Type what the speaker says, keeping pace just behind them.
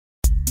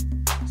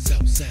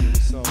Southside. The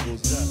song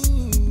goes out.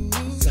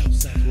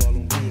 Southside. To all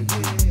them real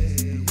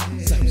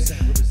kids.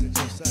 Southside. Represent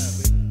your side,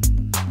 baby.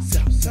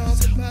 Southside.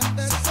 Talk about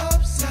that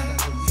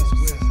Southside. East,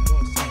 west,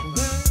 north, south.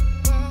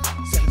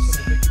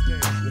 Southside. Make it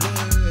dance,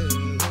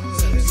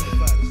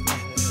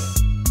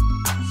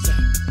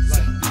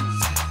 Southside.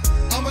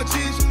 I'm a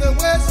G's from the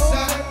west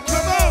side.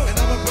 Come on. And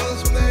I'm a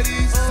brothers from that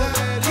east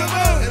side. Come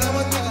on. And I'm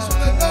a niggas from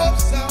the north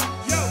side.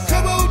 Yo.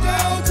 Come on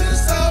down to the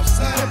south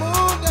side. Come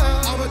on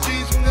down. I'm a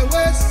G's from the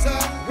west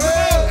side.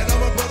 And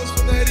I'm a brothers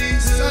from that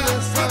east side.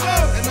 Come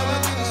on. And I'm a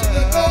niggas from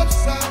the north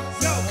side.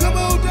 Yo. Come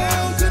on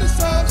down to the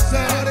south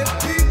side. And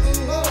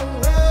people all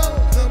around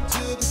come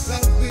to the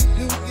south. We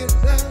do get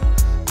down.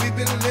 We've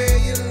been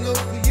laying low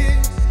for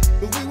years,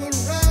 but we will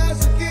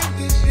rise again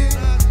this year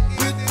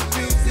with the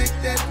music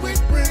that we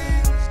bring.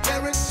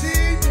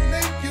 Guaranteed to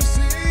make you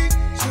sing.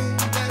 Soon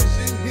as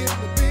you hear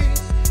the beat,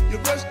 you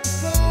rush the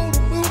flow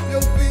to move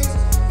your feet.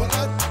 But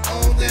up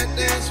on that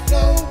dance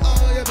floor,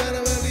 oh, you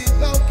better believe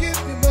I'll give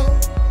you more.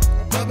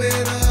 Pump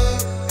it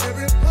up,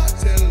 every part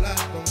till I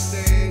don't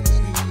stay in the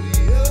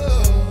studio.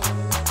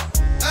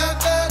 I've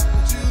got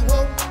what you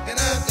want, and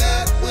I've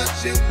got what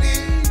you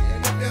need.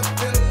 And if you're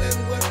feeling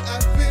what I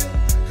feel,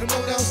 come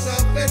on down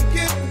south and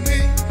get with me.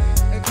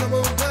 And come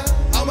on down.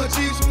 I'm a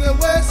G's from the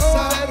west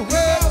side, and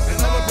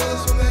I'm a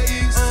brothers from the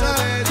east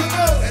side,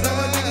 and I'm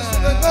a niggas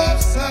from the north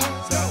side.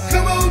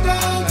 Come on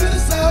down to the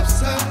south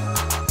side,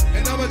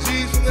 and I'm a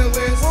G's from the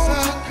west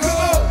side. Come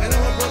on, and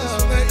I'm a brothers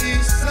from the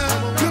east side.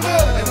 Come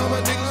on, and I'm a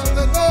niggas from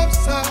the north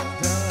side.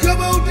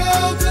 Come on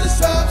down to the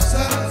south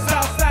side.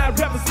 Southside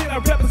represent, I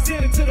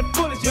represent it to the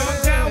fullest. Yo,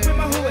 I'm down with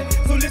my hood,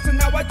 so listen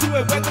how I do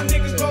it. Whether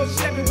niggas roll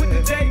Chevy with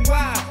the JY,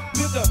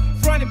 with the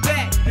front and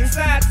back and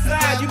side to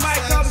side. You might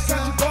call us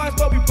country boys,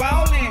 but we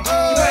ballin'.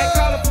 You might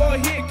call it for a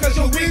hit, cause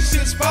your weak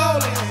shit's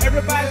fallin'.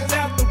 Everybody's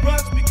out the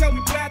rush because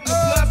we plat the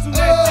plus. Soon as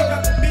they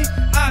got the beat,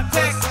 I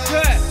attack the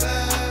cut.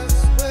 That's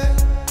where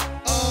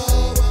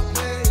all my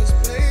players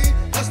play.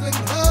 Hustling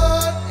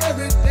hard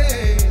every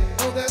day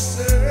on that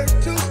Sir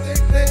Tuesday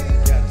day.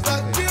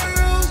 Like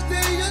girls,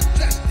 they are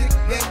drastic.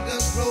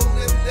 Gangs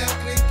rolling down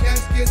clean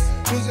caskets,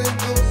 cruising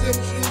on them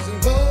shoes and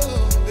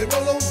balls. They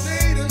roll on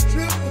Data's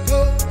triple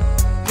gold.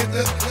 Hit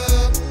the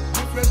club,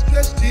 refresh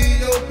dress,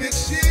 G.O. Big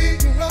She,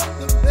 who rock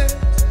the band.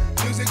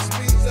 Music's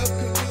means of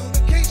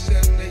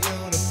communication. They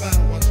unify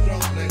one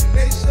strong black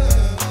nation.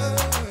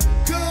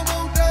 Come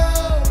on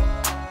down,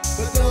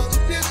 but don't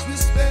you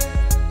disrespect.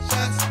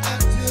 Shots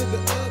out to the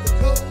other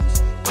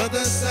coast, but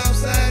the south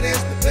side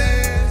is the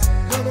best.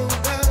 Come on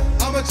down.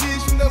 I'm a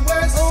G's from the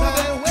west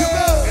side. Come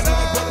on. And I'm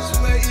a brothers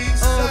from the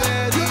east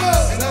side. Come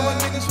on. And I'm a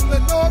niggas from the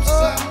north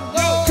side.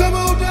 Come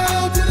on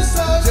down to the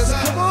south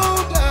side. Come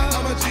on down.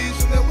 I'm a G's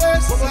from the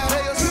west side.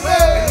 Come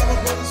on. And I'm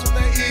a brothers from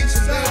the east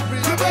side.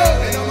 Come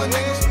on. And I'm a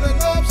niggas from the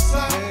north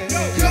side.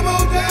 Come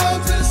on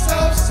down to the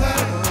south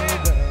side.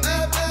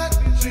 I've got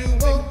what you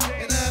want,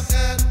 and I've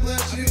got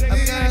what you need.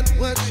 I've got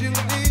what you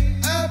need.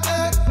 I've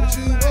got what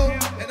you want,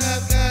 and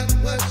I've got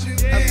what you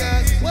need. I've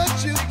got what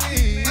you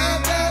need.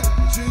 I've got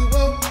what you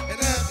want, and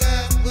I've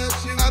got what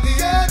you need. I've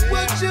got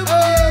what you need.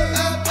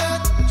 I've got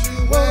what you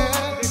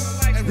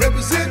want, and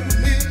represent with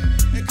me.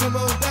 And come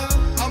on down.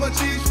 I'm a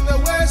G's from the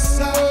west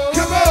side.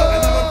 Come on,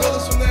 and I'm a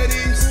brothers from that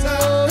east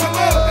side. Come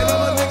on, and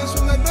I'm a niggas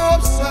from the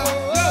north side.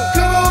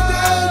 Come on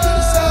down to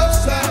the south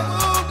side.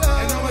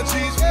 And I'm a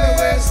G's from the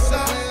west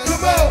side.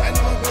 Come on, and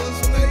I'm a brothers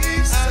from the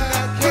east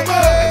side. Come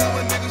on, and I'm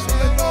a niggas from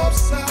the north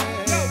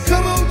side.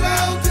 Come on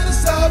down to the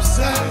south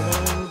side.